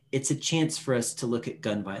 It's a chance for us to look at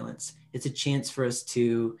gun violence. It's a chance for us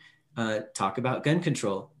to talk about gun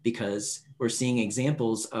control, because we're seeing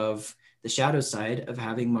examples of the shadow side of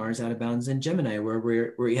having Mars out of bounds in Gemini,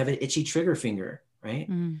 where we have an itchy trigger finger, right?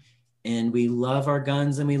 And we love our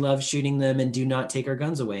guns and we love shooting them and do not take our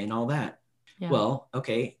guns away and all that. Yeah. Well,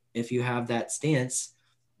 okay, if you have that stance,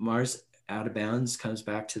 Mars out of bounds comes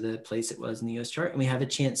back to the place it was in the US chart, and we have a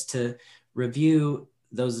chance to review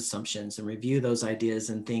those assumptions and review those ideas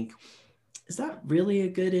and think, is that really a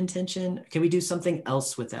good intention? Can we do something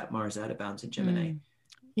else with that Mars out of bounds in Gemini?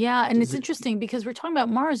 Yeah. And it's interesting because we're talking about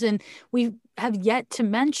Mars and we have yet to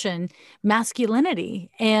mention masculinity.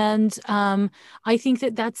 And I think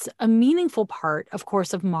that that's a meaningful part, of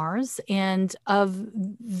course, of Mars and of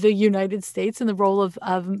the United States and the role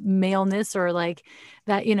of maleness, or like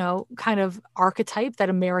that, kind of archetype, that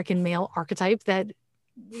American male archetype that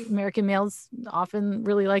American males often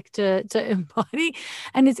really like to embody.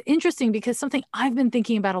 And it's interesting because something I've been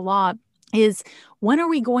thinking about a lot is, when are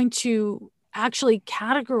we going to actually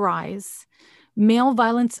categorize male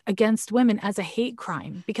violence against women as a hate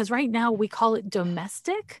crime? Because right now we call it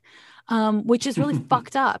domestic, which is really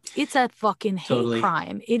fucked up. It's a fucking hate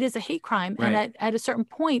crime. It is a hate crime. Right. And at a certain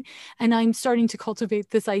point, and I'm starting to cultivate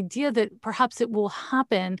this idea that perhaps it will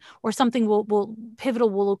happen, or something pivotal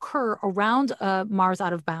will occur around Mars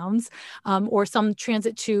out of bounds, or some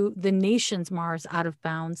transit to the nation's Mars out of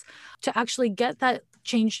bounds, to actually get that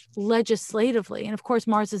changed legislatively. And of course,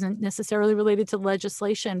 Mars isn't necessarily related to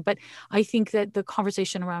legislation, but I think that the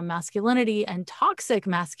conversation around masculinity and toxic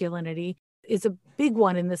masculinity is a big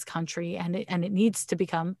one in this country, and it needs to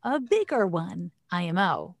become a bigger one.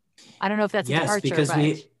 IMO. I don't know if that's a departure. Yes,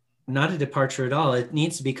 because not a departure at all. It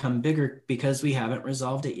needs to become bigger because we haven't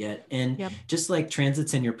resolved it yet. And just like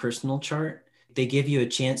transits in your personal chart, they give you a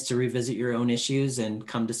chance to revisit your own issues and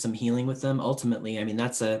come to some healing with them. Ultimately, I mean,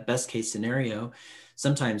 that's a best case scenario.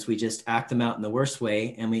 Sometimes we just act them out in the worst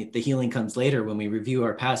way, and the healing comes later when we review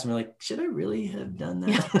our past and we're like, should I really have done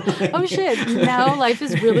that? Oh shit. Now life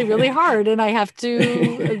is really, really hard and I have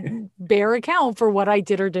to bear account for what I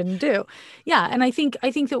did or didn't do. Yeah. And I think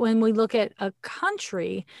that when we look at a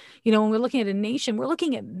country, when we're looking at a nation, we're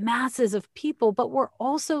looking at masses of people, but we're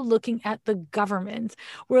also looking at the government.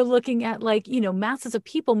 We're looking at masses of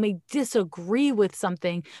people may disagree with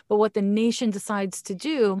something, but what the nation decides to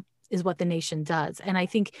do is what the nation does. And I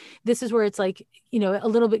think this is where it's like, a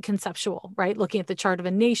little bit conceptual, right? Looking at the chart of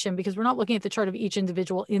a nation, because we're not looking at the chart of each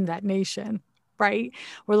individual in that nation, right?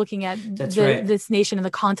 We're looking at this nation in the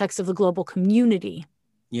context of the global community.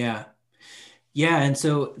 Yeah. Yeah. And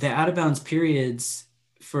so the out of bounds periods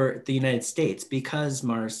for the United States, because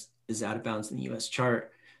Mars is out of bounds in the US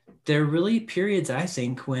chart, they're really periods, I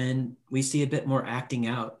think, when we see a bit more acting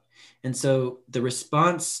out. And so the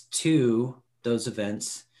response to those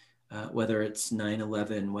events, whether it's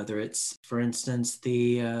 9/11, whether it's, for instance,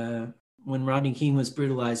 when Rodney King was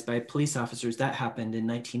brutalized by police officers, that happened in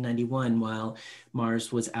 1991 while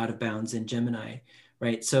Mars was out of bounds in Gemini,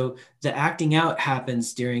 right? So the acting out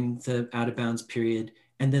happens during the out of bounds period.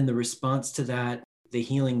 And then the response to that, the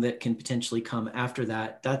healing that can potentially come after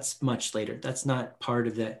that, that's much later. That's not part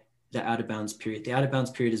of the out of bounds period. The out of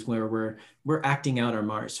bounds period is where we're acting out our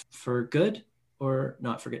Mars for good or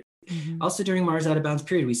not for good. Mm-hmm. Also during Mars out of bounds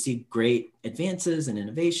period, we see great advances and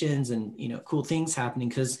innovations and cool things happening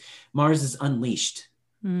because Mars is unleashed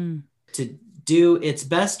to do its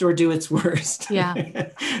best or do its worst.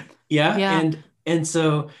 Yeah. Yeah. And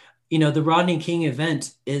so, the Rodney King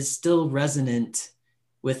event is still resonant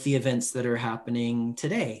with the events that are happening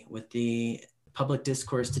today, with the public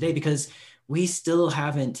discourse today, because we still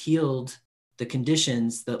haven't healed the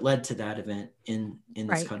conditions that led to that event in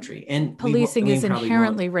this country. And policing is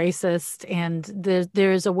inherently racist. And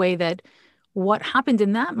there's a way that what happened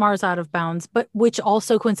in that Mars out of bounds, but which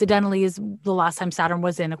also coincidentally is the last time Saturn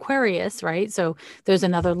was in Aquarius, right? So there's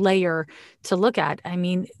another layer to look at. I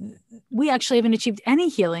mean, we actually haven't achieved any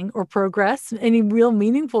healing or progress, any real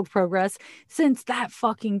meaningful progress since that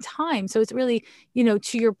fucking time. So it's really,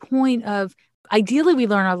 to your point of, ideally we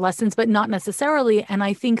learn our lessons, but not necessarily. And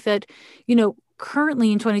I think that,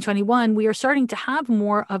 currently in 2021, we are starting to have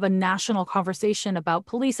more of a national conversation about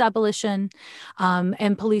police abolition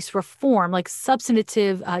and police reform, like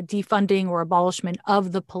substantive defunding or abolishment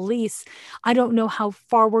of the police. I don't know how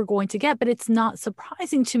far we're going to get, but it's not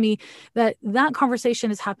surprising to me that that conversation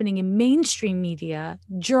is happening in mainstream media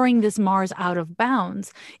during this Mars Out of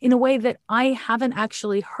Bounds in a way that I haven't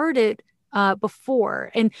actually heard it before.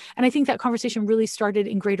 And I think that conversation really started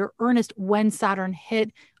in greater earnest when Saturn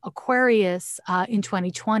hit Aquarius in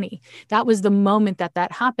 2020. That was the moment that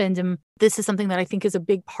that happened. And this is something that I think is a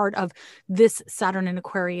big part of this Saturn and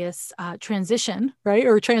Aquarius transition, right?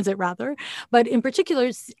 Or transit rather. But in particular,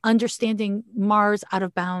 understanding Mars out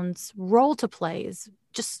of bounds role to play is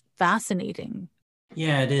just fascinating.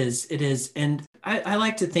 Yeah, it is. It is. And I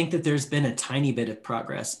like to think that there's been a tiny bit of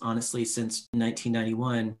progress, honestly, since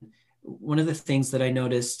 1991. One of the things that I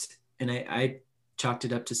noticed, and I chalked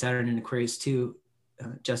it up to Saturn and Aquarius too,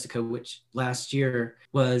 Jessica, which last year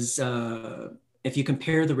was, if you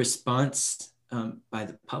compare the response by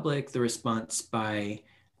the public, the response by,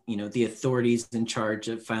 the authorities in charge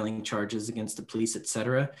of filing charges against the police, et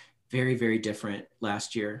cetera, very, very different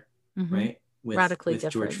last year, right? Radically with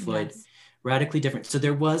different, George Floyd. yes. Radically different. So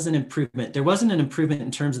there was an improvement. There wasn't an improvement in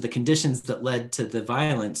terms of the conditions that led to the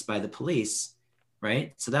violence by the police,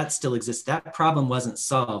 right? So that still exists. That problem wasn't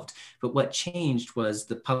solved. But what changed was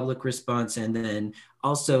the public response. And then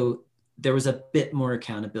also there was a bit more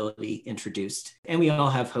accountability introduced. And we all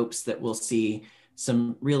have hopes that we'll see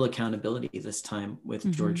some real accountability this time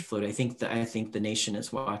with George Floyd. I think the nation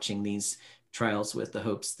is watching these trials with the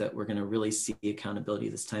hopes that we're going to really see accountability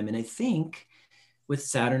this time. And I think with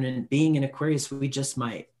Saturn and being in Aquarius, we just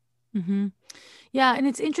might. Yeah, and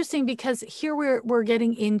it's interesting because here we're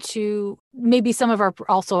getting into maybe some of our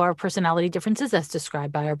personality differences as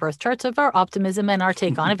described by our birth charts of our optimism and our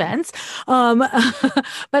take on events.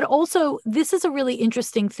 But also, this is a really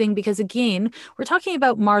interesting thing because, again, we're talking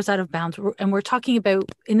about Mars out of bounds and we're talking about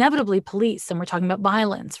inevitably police and we're talking about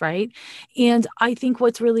violence, right? And I think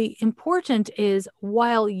what's really important is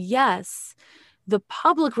while, yes, the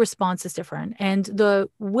public response is different and the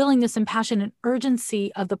willingness and passion and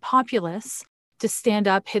urgency of the populace to stand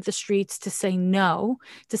up, hit the streets, to say no,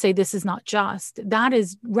 to say this is not just, that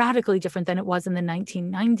is radically different than it was in the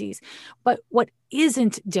 1990s. But what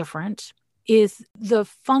isn't different is the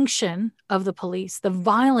function of the police, the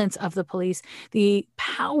violence of the police, the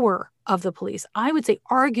power of the police. I would say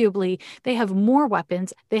arguably they have more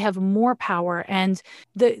weapons, they have more power, and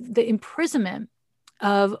the imprisonment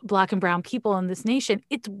of Black and brown people in this nation,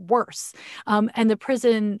 it's worse. And the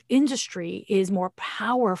prison industry is more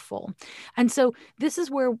powerful. And so this is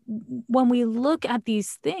where, when we look at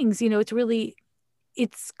these things,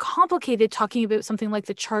 it's complicated talking about something like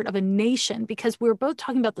the chart of a nation, because we're both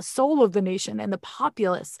talking about the soul of the nation and the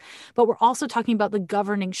populace, but we're also talking about the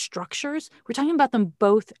governing structures. We're talking about them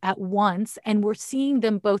both at once, and we're seeing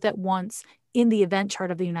them both at once in the event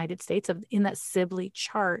chart of the United States, in that Sibley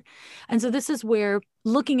chart. And so this is where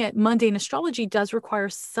looking at mundane astrology does require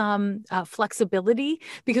some flexibility,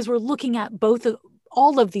 because we're looking at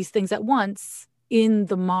all of these things at once in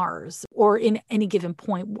the Mars or in any given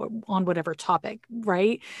point on whatever topic,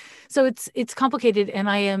 right? So it's complicated. And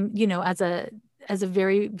I am, as a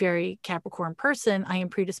very, very Capricorn person, I am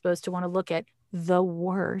predisposed to want to look at the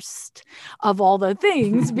worst of all the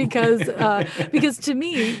things because to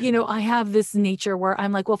me, I have this nature where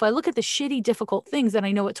I'm like, well, if I look at the shitty, difficult things, then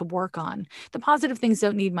I know what to work on. The positive things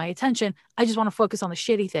don't need my attention. I just want to focus on the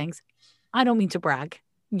shitty things. I don't mean to brag,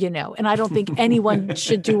 and I don't think anyone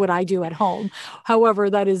should do what I do at home. However,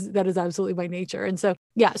 that is absolutely my nature. And so,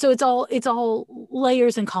 yeah, so it's all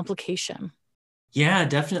layers and complication. Yeah,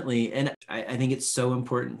 definitely. And I think it's so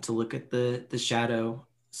important to look at the shadow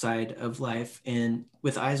side of life and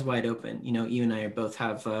with eyes wide open. You and I both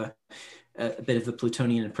have a bit of a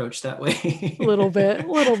Plutonian approach that way. a little bit,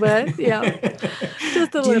 yeah.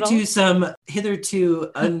 Just a Due little. to some hitherto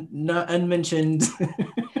unmentioned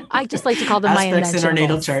I just like to call them aspects my in our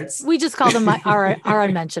natal charts. We just call them our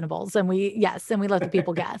unmentionables, and we let the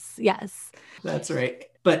people guess. Yes, that's right.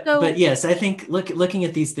 But yes, I think looking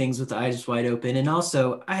at these things with eyes wide open, and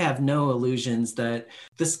also I have no illusions that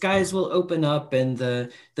the skies will open up and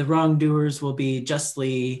the wrongdoers will be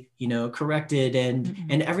justly, corrected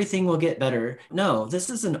and everything will get better. No, this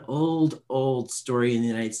is an old story in the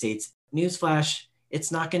United States. Newsflash,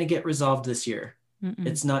 it's not going to get resolved this year.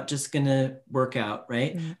 It's not just going to work out,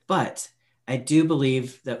 right? But I do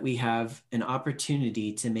believe that we have an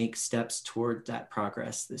opportunity to make steps toward that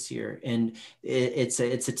progress this year. And it's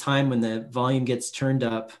a time when the volume gets turned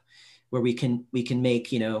up, where we can make,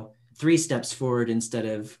 3 steps forward instead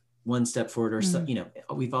of one step forward, or so,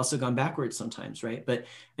 we've also gone backwards sometimes, right? But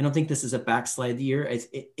I don't think this is a backslide year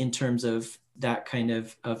in terms of that kind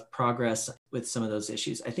of progress with some of those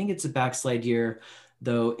issues. I think it's a backslide year,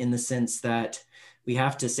 though, in the sense that we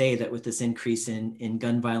have to say that with this increase in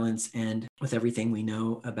gun violence and with everything we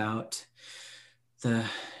know about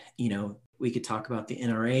we could talk about the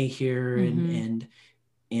NRA here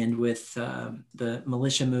and with the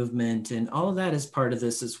militia movement and all of that is part of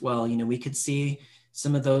this as well. We could see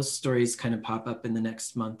some of those stories kind of pop up in the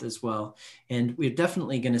next month as well. And we're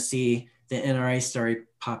definitely going to see the NRA story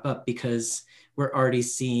pop up because we're already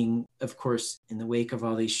seeing, of course, in the wake of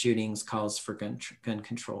all these shootings, calls for gun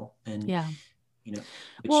control. And,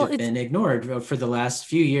 which have been ignored for the last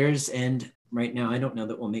few years. And right now, I don't know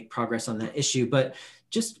that we'll make progress on that issue, but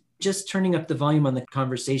just turning up the volume on the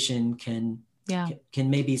conversation can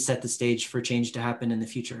maybe set the stage for change to happen in the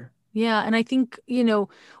future. Yeah. And I think,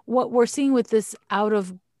 what we're seeing with this out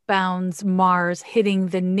of bounds Mars hitting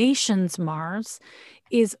the nation's Mars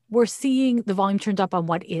is we're seeing the volume turned up on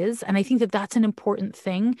what is. And I think that that's an important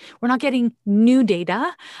thing. We're not getting new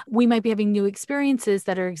data. We might be having new experiences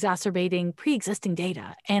that are exacerbating pre-existing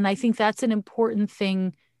data. And I think that's an important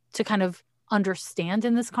thing to kind of understand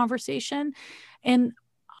in this conversation. And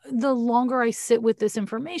the longer I sit with this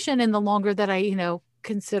information and the longer that I,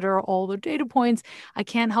 consider all the data points, I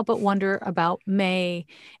can't help but wonder about May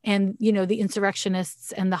and, the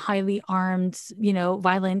insurrectionists and the highly armed,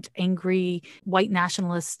 violent, angry, white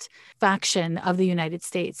nationalist faction of the United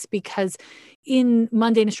States. Because in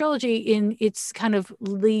mundane astrology, in its kind of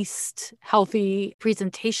least healthy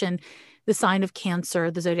presentation, the sign of Cancer,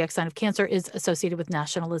 the zodiac sign of Cancer, is associated with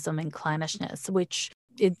nationalism and clannishness, which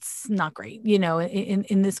it's not great,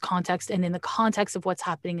 in this context and in the context of what's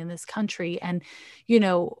happening in this country. And,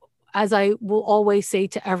 as I will always say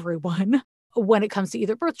to everyone, when it comes to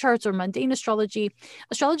either birth charts or mundane astrology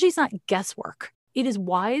is not guesswork. It is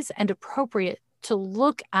wise and appropriate to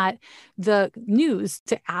look at the news,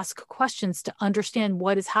 to ask questions, to understand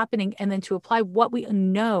what is happening, and then to apply what we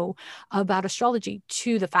know about astrology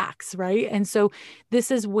to the facts, right? And so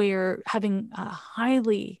this is where having a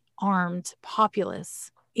highly armed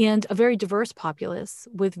populace and a very diverse populace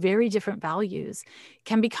with very different values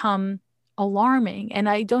can become alarming. And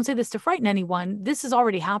I don't say this to frighten anyone. This is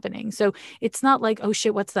already happening. So it's not like, oh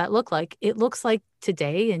shit, what's that look like? It looks like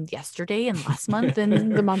today and yesterday and last month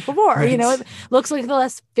and the month before, right. It looks like the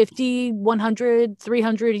last 50, 100,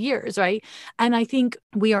 300 years, right? And I think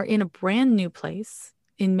we are in a brand new place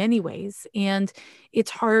in many ways. And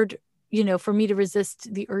it's hard for me to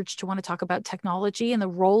resist the urge to want to talk about technology and the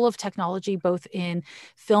role of technology, both in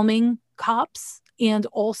filming cops and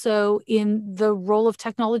also in the role of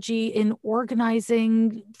technology in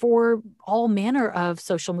organizing for all manner of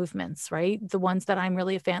social movements, right? The ones that I'm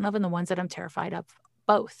really a fan of and the ones that I'm terrified of,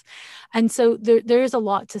 both. And so there is a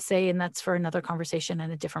lot to say, and that's for another conversation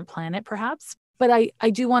and a different planet, perhaps. But I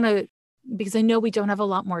do want to, because I know we don't have a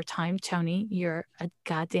lot more time, Tony, you're a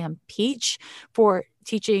goddamn peach for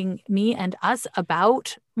teaching me and us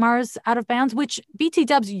about Mars Out of Bounds, which BT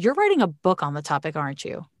Dubs, you're writing a book on the topic, aren't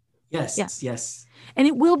you? Yes. And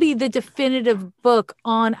it will be the definitive book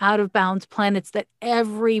on out of bounds planets that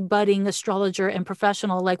every budding astrologer and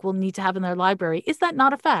professional will need to have in their library. Is that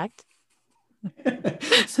not a fact?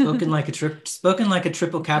 Spoken like a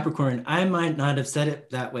triple Capricorn. I might not have said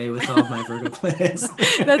it that way with all of my Virgo planets.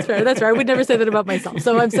 That's fair. I would never say that about myself.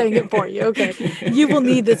 So I'm saying it for you. Okay. You will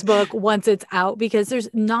need this book once it's out because there's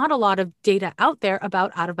not a lot of data out there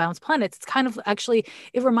about out of bounds planets. It's kind of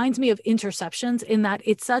it reminds me of interceptions in that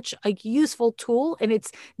it's such a useful tool and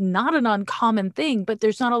it's not an uncommon thing, but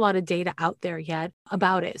there's not a lot of data out there yet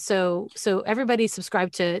about it. So everybody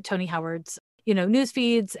subscribe to Tony Howard's news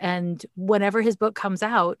feeds, and whenever his book comes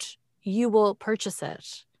out, you will purchase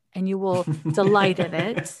it and you will delight in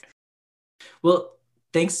it. Well,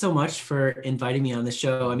 thanks so much for inviting me on the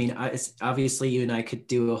show. I mean, obviously you and I could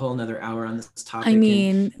do a whole nother hour on this topic. I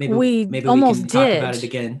mean, maybe we almost talk about it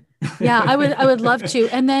again. Yeah, I would love to.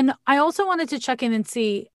 And then I also wanted to check in and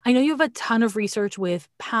see, I know you have a ton of research with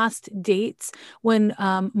past dates when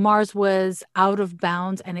Mars was out of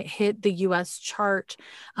bounds and it hit the US chart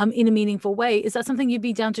in a meaningful way. Is that something you'd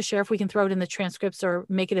be down to share if we can throw it in the transcripts or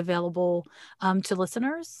make it available to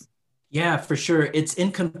listeners? Yeah, for sure. It's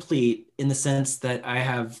incomplete in the sense that I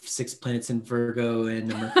have 6 planets in Virgo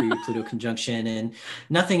and a Mercury-Pluto conjunction, and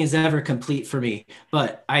nothing is ever complete for me.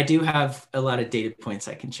 But I do have a lot of data points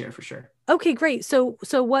I can share for sure. Okay, great. So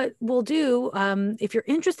what we'll do, if you're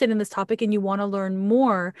interested in this topic and you want to learn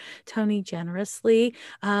more, Tony generously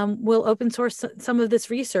will open source some of this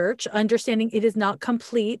research, understanding it is not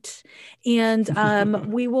complete. And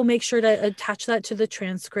we will make sure to attach that to the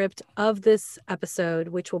transcript of this episode,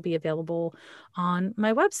 which will be available on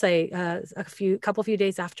my website a couple few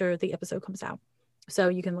days after the episode comes out. So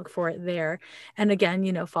you can look for it there. And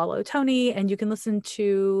again, follow Tony, and you can listen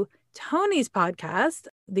to Tony's podcast,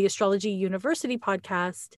 the Astrology University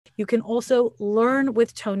podcast. You can also learn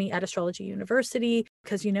with Tony at Astrology University,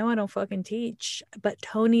 because I don't fucking teach, but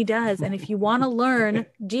Tony does. And if you want to learn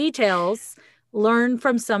details, learn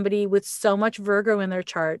from somebody with so much Virgo in their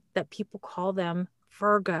chart that people call them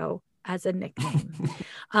Virgo as a nickname.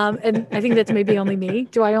 And I think that's maybe only me.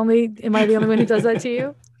 Am I the only one who does that to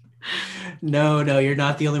you? No, you're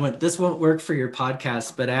not the only one. This won't work for your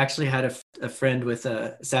podcast, but I actually had a friend with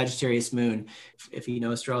a Sagittarius moon. If you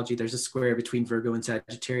know astrology, there's a square between Virgo and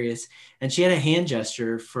Sagittarius. And she had a hand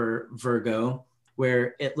gesture for Virgo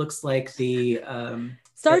where it looks like the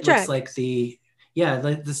Star Trek. Looks like the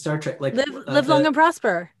Star Trek, like live long and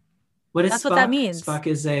prosper. That's Spock? What that means. Spock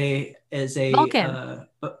is a Vulcan.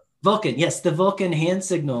 Vulcan. Yes, the Vulcan hand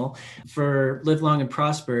signal for live long and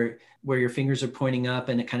prosper, where your fingers are pointing up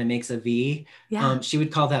and it kind of makes a V. Yeah. She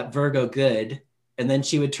would call that Virgo good. And then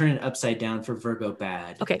she would turn it upside down for Virgo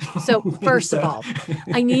bad. Okay. So first of all,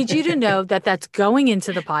 I need you to know that that's going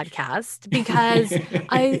into the podcast, because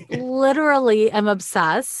I literally am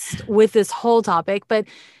obsessed with this whole topic, but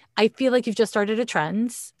I feel like you've just started a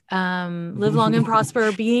trend. Live long and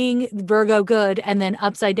prosper being Virgo good, and then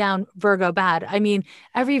upside down Virgo bad. I mean,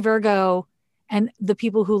 every Virgo and the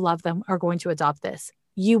people who love them are going to adopt this.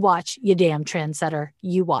 You watch, you damn trendsetter.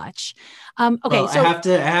 You watch. Okay, well, so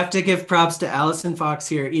I have to give props to Allison Fox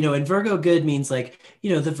here. And Virgo good means like,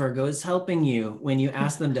 the Virgo is helping you when you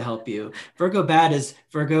ask them to help you. Virgo bad is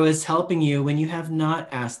Virgo is helping you when you have not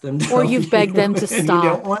asked them to help you. Or you've begged them to stop. You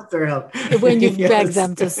don't want their help. When you've begged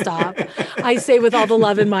them to stop. I say with all the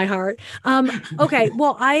love in my heart. Okay,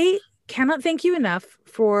 well, I cannot thank you enough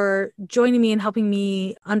for joining me and helping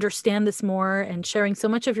me understand this more and sharing so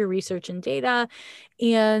much of your research and data.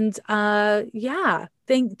 And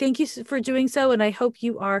thank you for doing so. And I hope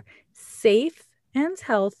you are safe and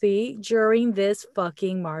healthy during this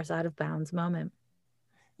fucking Mars out of bounds moment.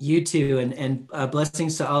 You too. And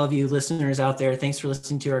blessings to all of you listeners out there. Thanks for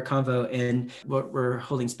listening to our convo, and we're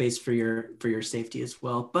holding space for your safety as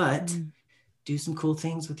well. But do some cool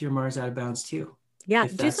things with your Mars out of bounds too. Yeah,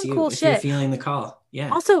 do some cool shit. If you're feeling the call.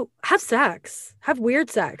 Yeah. Also, have sex. Have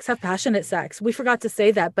weird sex. Have passionate sex. We forgot to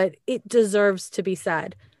say that, but it deserves to be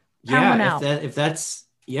said. Pound one out. If that's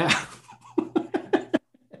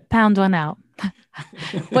Pound one out.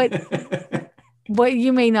 But what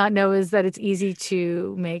you may not know is that it's easy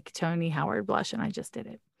to make Tony Howard blush, and I just did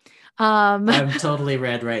it. I'm totally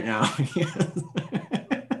red right now.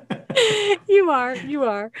 You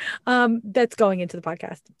are. That's going into the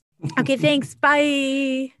podcast. Okay, thanks.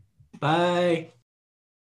 Bye. Bye.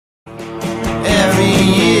 Every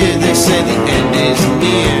year they say the end is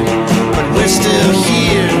near.